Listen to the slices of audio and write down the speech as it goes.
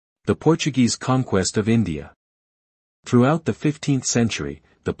The Portuguese Conquest of India. Throughout the 15th century,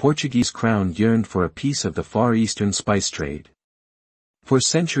 the Portuguese crown yearned for a piece of the Far Eastern spice trade. For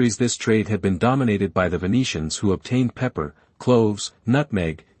centuries this trade had been dominated by the Venetians, who obtained pepper, cloves,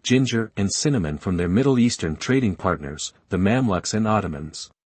 nutmeg, ginger and cinnamon from their Middle Eastern trading partners, the Mamluks and Ottomans.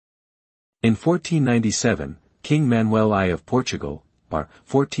 In 1497, King Manuel I of Portugal,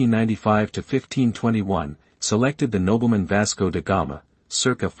 1495–1521, selected the nobleman Vasco da Gama,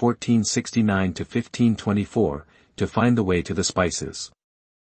 circa 1469–1524, to find the way to the spices.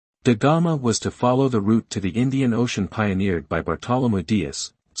 Da Gama was to follow the route to the Indian Ocean pioneered by Bartolomeu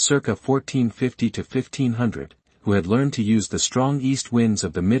Dias, circa 1450–1500, who had learned to use the strong east winds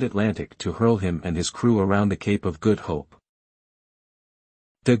of the mid-Atlantic to hurl him and his crew around the Cape of Good Hope.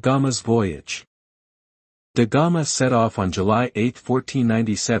 Da Gama's voyage. Da Gama set off on July 8,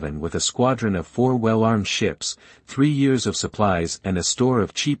 1497 with a squadron of 4 well-armed ships, 3 years of supplies and a store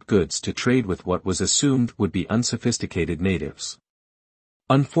of cheap goods to trade with what was assumed would be unsophisticated natives.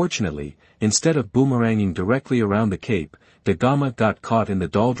 Unfortunately, instead of boomeranging directly around the Cape, Da Gama got caught in the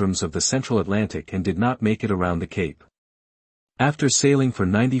doldrums of the central Atlantic and did not make it around the Cape. After sailing for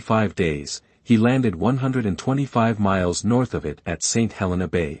 95 days, he landed 125 miles north of it at St. Helena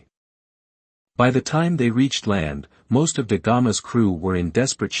Bay. By the time they reached land, most of Da Gama's crew were in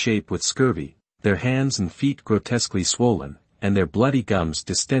desperate shape with scurvy, their hands and feet grotesquely swollen, and their bloody gums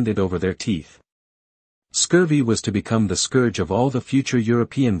distended over their teeth. Scurvy was to become the scourge of all the future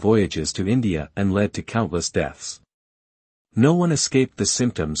European voyages to India and led to countless deaths. No one escaped the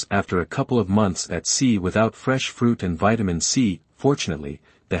symptoms after a couple of months at sea without fresh fruit and vitamin C. Fortunately,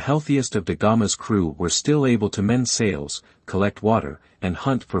 the healthiest of Da Gama's crew were still able to mend sails, collect water, and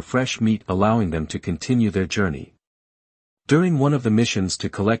hunt for fresh meat, allowing them to continue their journey. During one of the missions to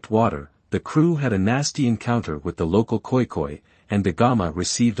collect water, the crew had a nasty encounter with the local khoikhoi, and Da Gama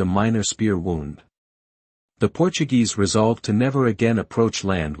received a minor spear wound. The Portuguese resolved to never again approach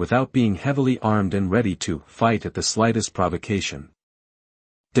land without being heavily armed and ready to fight at the slightest provocation.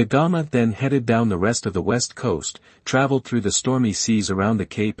 Da Gama then headed down the rest of the west coast, traveled through the stormy seas around the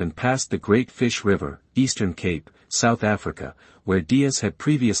Cape and past the Great Fish River, Eastern Cape, South Africa, where Dias had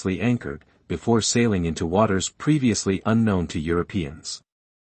previously anchored, before sailing into waters previously unknown to Europeans.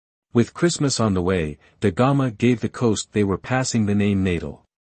 With Christmas on the way, Da Gama gave the coast they were passing the name Natal.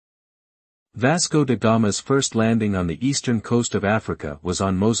 Vasco da Gama's first landing on the eastern coast of Africa was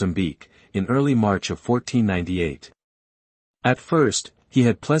on Mozambique, in early March of 1498. At first, he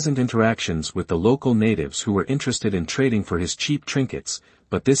had pleasant interactions with the local natives who were interested in trading for his cheap trinkets,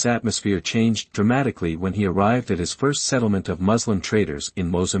 but this atmosphere changed dramatically when he arrived at his first settlement of Muslim traders in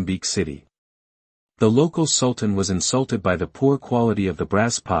Mozambique City. The local sultan was insulted by the poor quality of the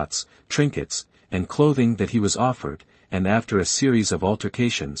brass pots, trinkets, and clothing that he was offered, and after a series of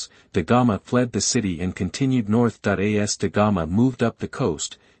altercations, Da Gama fled the city and continued north. As Da Gama moved up the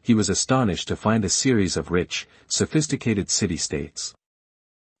coast, he was astonished to find a series of rich, sophisticated city-states.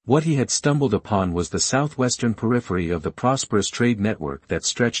 What he had stumbled upon was the southwestern periphery of the prosperous trade network that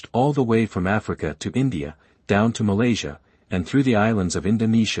stretched all the way from Africa to India, down to Malaysia, and through the islands of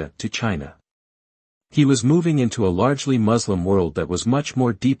Indonesia to China. He was moving into a largely Muslim world that was much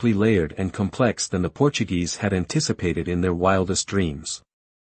more deeply layered and complex than the Portuguese had anticipated in their wildest dreams.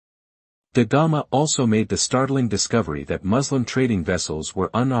 Da Gama also made the startling discovery that Muslim trading vessels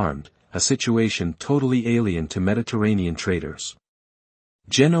were unarmed, a situation totally alien to Mediterranean traders.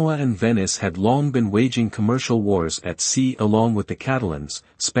 Genoa and Venice had long been waging commercial wars at sea along with the Catalans,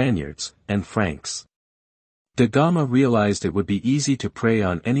 Spaniards, and Franks. Da Gama realized it would be easy to prey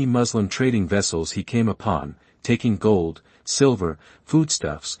on any Muslim trading vessels he came upon, taking gold, silver,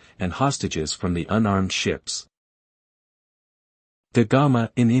 foodstuffs, and hostages from the unarmed ships. Da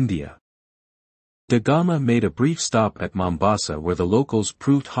Gama in India. Da Gama made a brief stop at Mombasa where the locals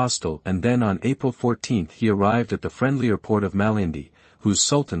proved hostile, and then on April 14 he arrived at the friendlier port of Malindi, whose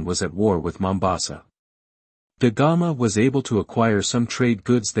sultan was at war with Mombasa. Da Gama was able to acquire some trade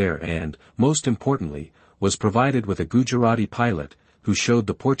goods there and, most importantly, was provided with a Gujarati pilot, who showed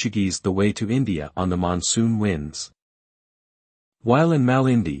the Portuguese the way to India on the monsoon winds. While in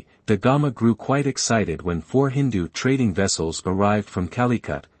Malindi, Da Gama grew quite excited when 4 Hindu trading vessels arrived from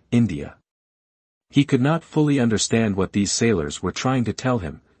Calicut, India. He could not fully understand what these sailors were trying to tell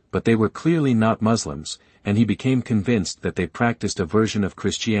him, but they were clearly not Muslims, and he became convinced that they practiced a version of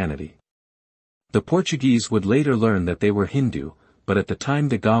Christianity. The Portuguese would later learn that they were Hindu, but at the time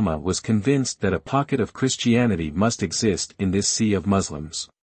Da Gama was convinced that a pocket of Christianity must exist in this sea of Muslims.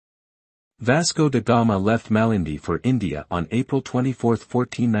 Vasco da Gama left Malindi for India on April 24,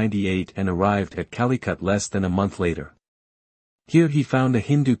 1498 and arrived at Calicut less than a month later. Here he found a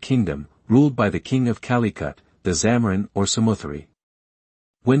Hindu kingdom, ruled by the king of Calicut, the Zamorin or Samuthri.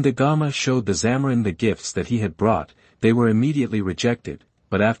 When da Gama showed the Zamorin the gifts that he had brought, they were immediately rejected,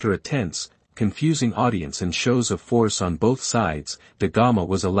 but after a tense, confusing audience and shows of force on both sides, da Gama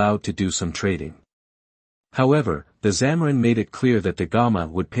was allowed to do some trading. However, the Zamorin made it clear that da Gama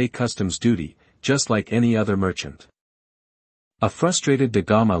would pay customs duty, just like any other merchant. A frustrated da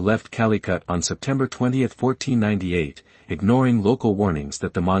Gama left Calicut on September 20, 1498, ignoring local warnings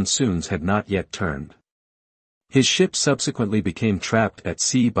that the monsoons had not yet turned. His ship subsequently became trapped at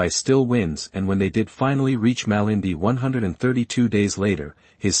sea by still winds, and when they did finally reach Malindi 132 days later,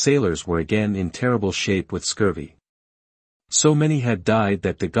 his sailors were again in terrible shape with scurvy. So many had died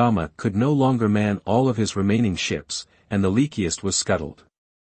that da Gama could no longer man all of his remaining ships, and the leakiest was scuttled.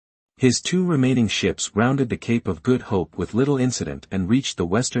 His 2 remaining ships rounded the Cape of Good Hope with little incident and reached the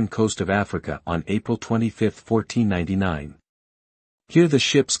western coast of Africa on April 25, 1499. Here the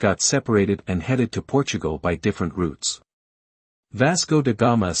ships got separated and headed to Portugal by different routes. Vasco da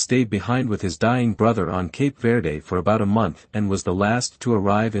Gama stayed behind with his dying brother on Cape Verde for about a month and was the last to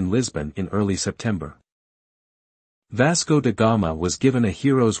arrive in Lisbon in early September. Vasco da Gama was given a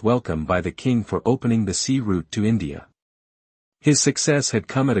hero's welcome by the king for opening the sea route to India. His success had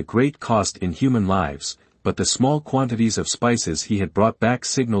come at a great cost in human lives, but the small quantities of spices he had brought back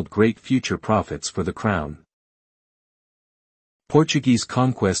signaled great future profits for the crown. Portuguese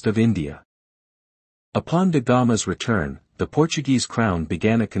Conquest of India. Upon da Gama's return, the Portuguese crown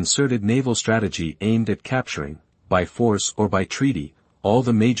began a concerted naval strategy aimed at capturing, by force or by treaty, all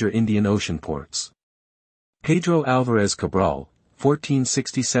the major Indian Ocean ports. Pedro Alvarez Cabral,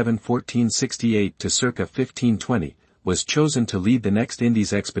 1467–1468 to circa 1520, was chosen to lead the next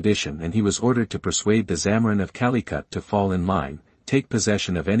Indies expedition, and he was ordered to persuade the Zamorin of Calicut to fall in line, take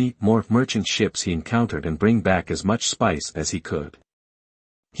possession of any more merchant ships he encountered and bring back as much spice as he could.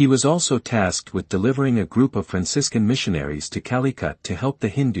 He was also tasked with delivering a group of Franciscan missionaries to Calicut to help the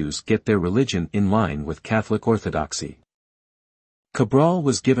Hindus get their religion in line with Catholic orthodoxy. Cabral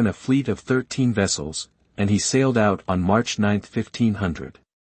was given a fleet of 13 vessels, and he sailed out on March 9, 1500.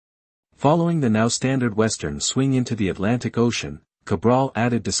 Following the now standard western swing into the Atlantic Ocean, Cabral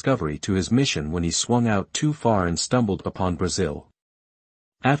added discovery to his mission when he swung out too far and stumbled upon Brazil.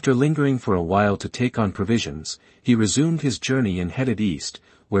 After lingering for a while to take on provisions, he resumed his journey and headed east,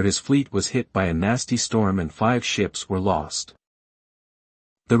 where his fleet was hit by a nasty storm and 5 ships were lost.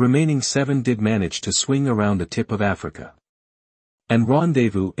 The remaining 7 did manage to swing around the tip of Africa and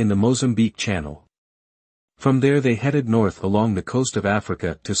rendezvous in the Mozambique Channel. From there they headed north along the coast of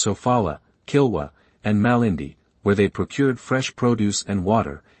Africa to Sofala, Kilwa, and Malindi, where they procured fresh produce and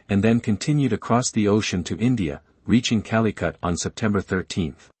water, and then continued across the ocean to India, reaching Calicut on September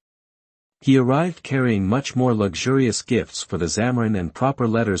 13. He arrived carrying much more luxurious gifts for the Zamorin and proper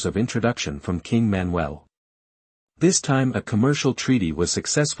letters of introduction from King Manuel. This time a commercial treaty was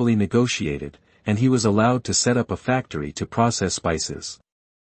successfully negotiated, and he was allowed to set up a factory to process spices.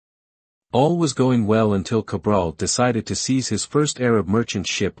 All was going well until Cabral decided to seize his first Arab merchant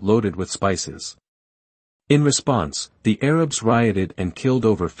ship loaded with spices. In response, the Arabs rioted and killed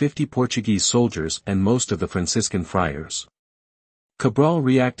over 50 Portuguese soldiers and most of the Franciscan friars. Cabral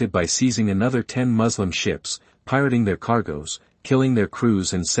reacted by seizing another 10 Muslim ships, pirating their cargoes, killing their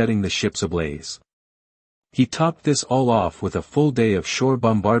crews and setting the ships ablaze. He topped this all off with a full day of shore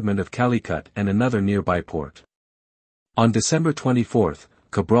bombardment of Calicut and another nearby port. On December 24,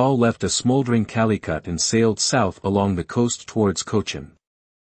 Cabral left a smoldering Calicut and sailed south along the coast towards Cochin.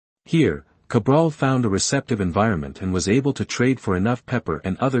 Here, Cabral found a receptive environment and was able to trade for enough pepper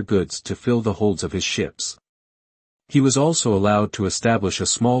and other goods to fill the holds of his ships. He was also allowed to establish a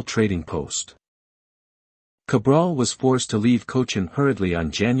small trading post. Cabral was forced to leave Cochin hurriedly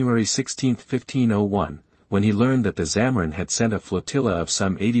on January 16, 1501, when he learned that the Zamorin had sent a flotilla of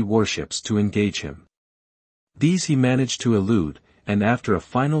some 80 warships to engage him. These he managed to elude, and after a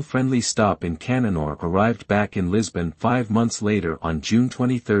final friendly stop in Cananor arrived back in Lisbon 5 months later on June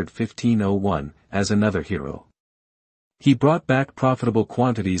 23, 1501, as another hero. He brought back profitable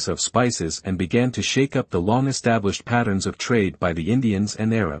quantities of spices and began to shake up the long-established patterns of trade by the Indians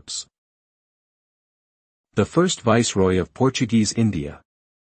and Arabs. The first Viceroy of Portuguese India.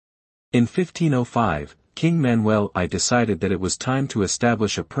 In 1505, King Manuel I decided that it was time to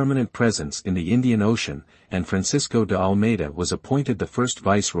establish a permanent presence in the Indian Ocean, and Francisco de Almeida was appointed the first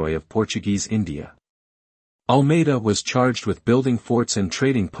Viceroy of Portuguese India. Almeida was charged with building forts and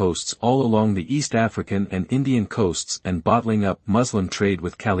trading posts all along the East African and Indian coasts and bottling up Muslim trade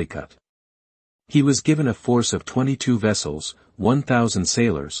with Calicut. He was given a force of 22 vessels, 1,000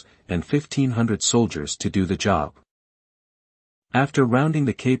 sailors, and 1,500 soldiers to do the job. After rounding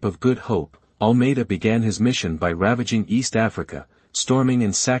the Cape of Good Hope, Almeida began his mission by ravaging East Africa, storming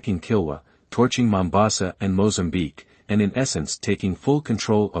and sacking Kilwa, torching Mombasa and Mozambique, and in essence taking full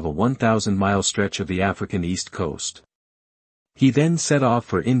control of a 1,000-mile stretch of the African east coast. He then set off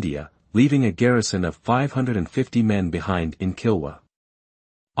for India, leaving a garrison of 550 men behind in Kilwa.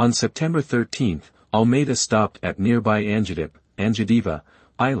 On September 13, Almeida stopped at nearby Anjadiva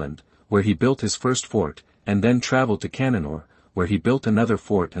Island, where he built his first fort, and then traveled to Cananor, where he built another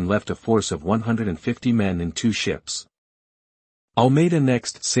fort and left a force of 150 men in 2 ships. Almeida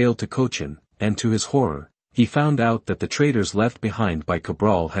next sailed to Cochin, and to his horror, he found out that the traders left behind by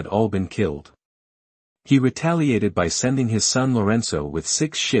Cabral had all been killed. He retaliated by sending his son Lorenzo with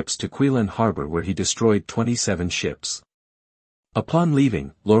 6 ships to Quilan harbor where he destroyed 27 ships. Upon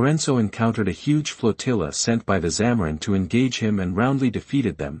leaving, Lorenzo encountered a huge flotilla sent by the Zamarin to engage him and roundly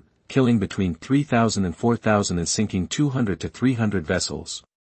defeated them, killing between 3,000 and 4,000 and sinking 200 to 300 vessels.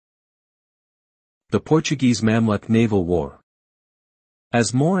 The Portuguese-Mamluk Naval War.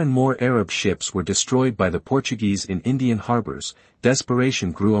 As more and more Arab ships were destroyed by the Portuguese in Indian harbors,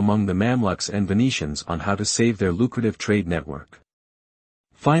 desperation grew among the Mamluks and Venetians on how to save their lucrative trade network.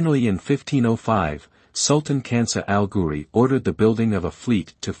 Finally in 1505, Sultan Kansa al-Ghuri ordered the building of a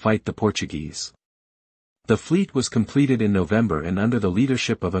fleet to fight the Portuguese. The fleet was completed in November and under the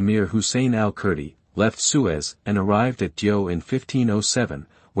leadership of Emir Hussein al-Kurdi, left Suez and arrived at Dio in 1507,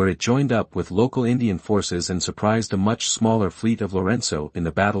 where it joined up with local Indian forces and surprised a much smaller fleet of Lorenzo in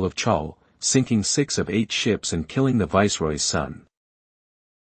the Battle of Chaul, sinking 6 of 8 ships and killing the viceroy's son.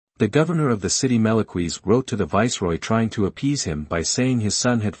 The governor of the city Meliquis wrote to the viceroy trying to appease him by saying his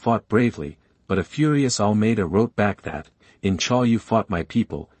son had fought bravely, but a furious Almeida wrote back that, "In Chaul you fought my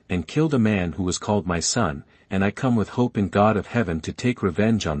people, and killed a man who was called my son, and I come with hope in God of heaven to take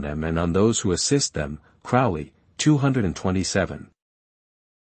revenge on them and on those who assist them." Crowley, 227.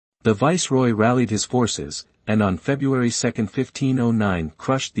 The viceroy rallied his forces, and on February 2, 1509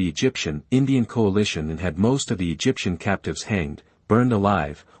 crushed the Egyptian-Indian coalition and had most of the Egyptian captives hanged, burned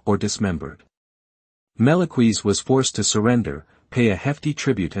alive, or dismembered. Meliquis was forced to surrender, pay a hefty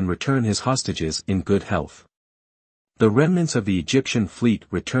tribute and return his hostages in good health. The remnants of the Egyptian fleet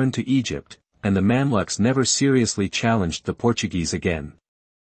returned to Egypt, and the Mamluks never seriously challenged the Portuguese again.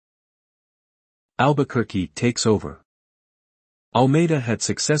 Albuquerque takes over. Almeida had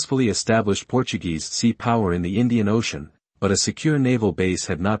successfully established Portuguese sea power in the Indian Ocean, but a secure naval base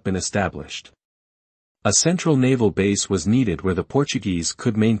had not been established. A central naval base was needed where the Portuguese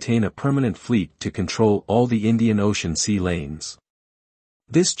could maintain a permanent fleet to control all the Indian Ocean sea lanes.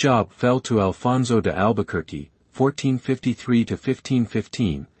 This job fell to Alfonso de Albuquerque,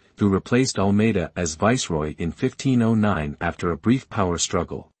 1453–1515, who replaced Almeida as viceroy in 1509 after a brief power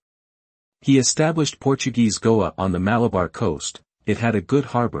struggle. He established Portuguese Goa on the Malabar coast. It had a good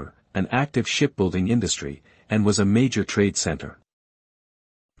harbor, an active shipbuilding industry, and was a major trade center.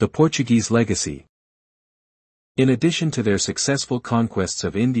 The Portuguese legacy. In addition to their successful conquests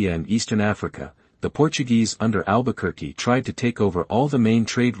of India and Eastern Africa, the Portuguese under Albuquerque tried to take over all the main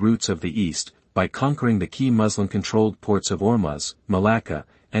trade routes of the East, by conquering the key Muslim-controlled ports of Ormuz, Malacca,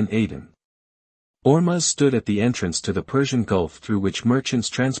 and Aden. Ormuz stood at the entrance to the Persian Gulf through which merchants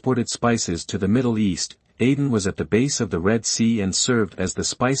transported spices to the Middle East, Aden was at the base of the Red Sea and served as the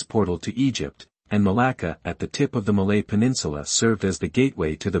spice portal to Egypt, and Malacca at the tip of the Malay Peninsula served as the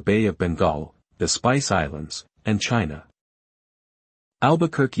gateway to the Bay of Bengal, the Spice Islands, and China.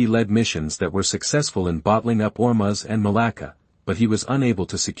 Albuquerque led missions that were successful in bottling up Ormuz and Malacca, but he was unable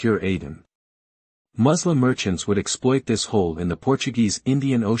to secure Aden. Muslim merchants would exploit this hole in the Portuguese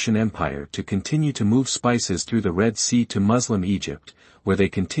Indian Ocean Empire to continue to move spices through the Red Sea to Muslim Egypt, where they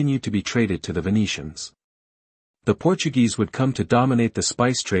continued to be traded to the Venetians. The Portuguese would come to dominate the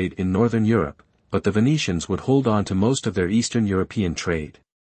spice trade in northern Europe, but the Venetians would hold on to most of their Eastern European trade.